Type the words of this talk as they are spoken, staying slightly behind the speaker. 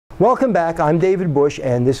Welcome back. I'm David Busch,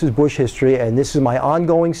 and this is Busch History, and this is my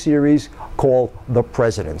ongoing series called The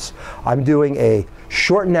Presidents. I'm doing a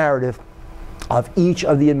short narrative of each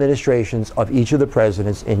of the administrations of each of the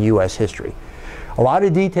presidents in U.S. history. A lot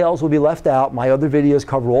of details will be left out. My other videos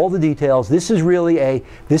cover all the details. This is really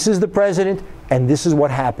this is the president, and this is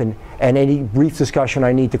what happened, and any brief discussion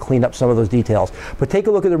I need to clean up some of those details. But take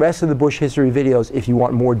a look at the rest of the Busch History videos if you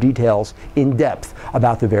want more details in depth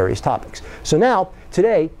about the various topics. So now,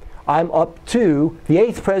 today, I'm up to the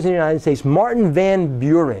 8th President of the United States, Martin Van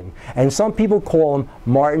Buren, and some people call him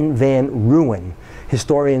Martin Van Ruin.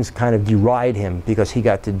 Historians kind of deride him because he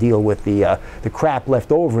got to deal with the crap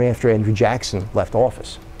left over after Andrew Jackson left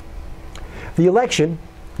office. The election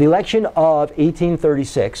of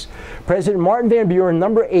 1836, President Martin Van Buren,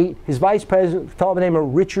 number 8, his vice president, a fellow by the name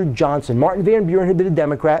of Richard Johnson. Martin Van Buren had been a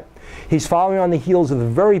Democrat. He's following on the heels of the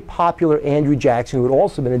very popular Andrew Jackson, who had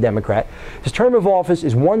also been a Democrat. His term of office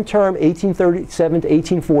is one term, 1837 to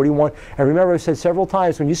 1841. And remember, I've said several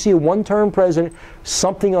times, when you see a one-term president,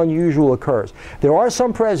 something unusual occurs. There are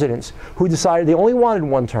some presidents who decided they only wanted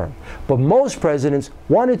one term, but most presidents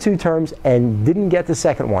wanted 2 terms and didn't get the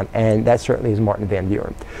second one, and that certainly is Martin Van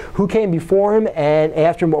Buren. Who came before him and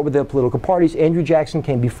after him? What were the political parties? Andrew Jackson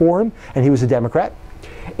came before him, and he was a Democrat.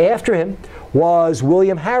 After him was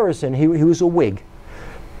William Harrison. He was a Whig.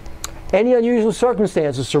 Any unusual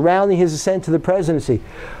circumstances surrounding his ascent to the presidency?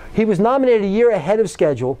 He was nominated a year ahead of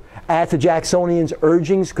schedule at the Jacksonians'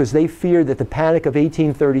 urgings because they feared that the panic of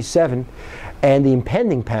 1837 and the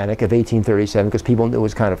impending panic of 1837, because people knew it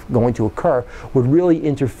was kind of going to occur, would really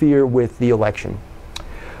interfere with the election.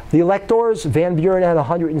 The electors, Van Buren had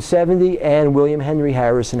 170 and William Henry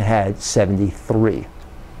Harrison had 73.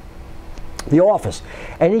 The office.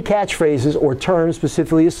 Any catchphrases or terms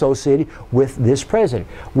specifically associated with this president?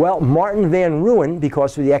 Well, Martin Van Ruin,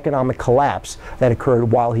 because of the economic collapse that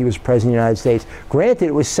occurred while he was president of the United States. Granted,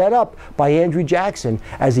 it was set up by Andrew Jackson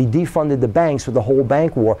as he defunded the banks with the whole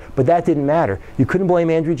bank war, but that didn't matter. You couldn't blame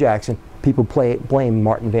Andrew Jackson. People blame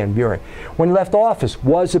Martin Van Buren. When he left office,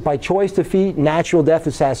 was it by choice defeat, natural death,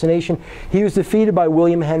 assassination? He was defeated by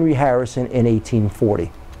William Henry Harrison in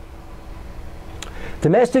 1840.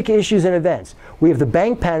 Domestic issues and events. We have the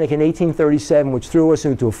bank panic in 1837, which threw us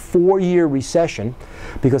into a 4-year recession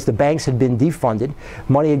because the banks had been defunded.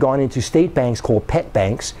 Money had gone into state banks called pet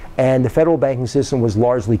banks, and the federal banking system was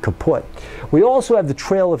largely kaput. We also have the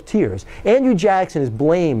Trail of Tears. Andrew Jackson is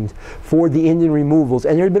blamed for the Indian removals,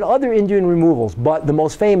 and there had been other Indian removals, but the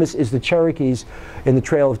most famous is the Cherokees in the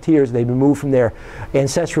Trail of Tears. They moved from their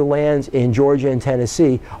ancestral lands in Georgia and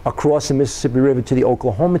Tennessee across the Mississippi River to the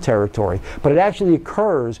Oklahoma Territory. But it actually occurs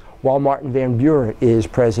while Martin Van Buren is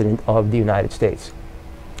President of the United States.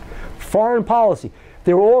 Foreign policy.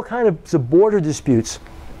 There were all kinds of border disputes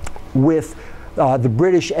with the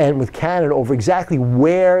British and with Canada over exactly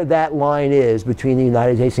where that line is between the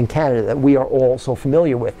United States and Canada that we are all so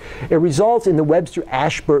familiar with. It results in the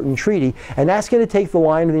Webster-Ashburton Treaty, and that's going to take the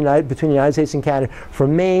line of between the United States and Canada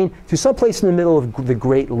from Maine to someplace in the middle of the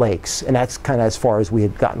Great Lakes, and that's kind of as far as we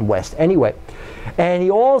had gotten west anyway. And he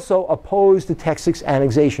also opposed the Texas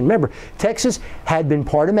annexation. Remember, Texas had been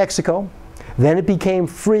part of Mexico. Then it became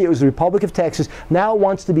free. It was the Republic of Texas. Now it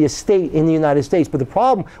wants to be a state in the United States. But the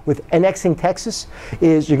problem with annexing Texas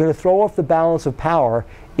is you're going to throw off the balance of power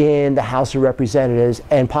in the House of Representatives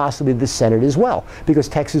and possibly the Senate as well, because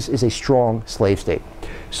Texas is a strong slave state.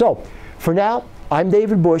 So, for now, I'm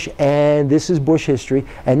David Busch, and this is Busch History.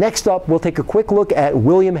 And next up, we'll take a quick look at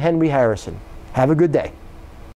William Henry Harrison. Have a good day.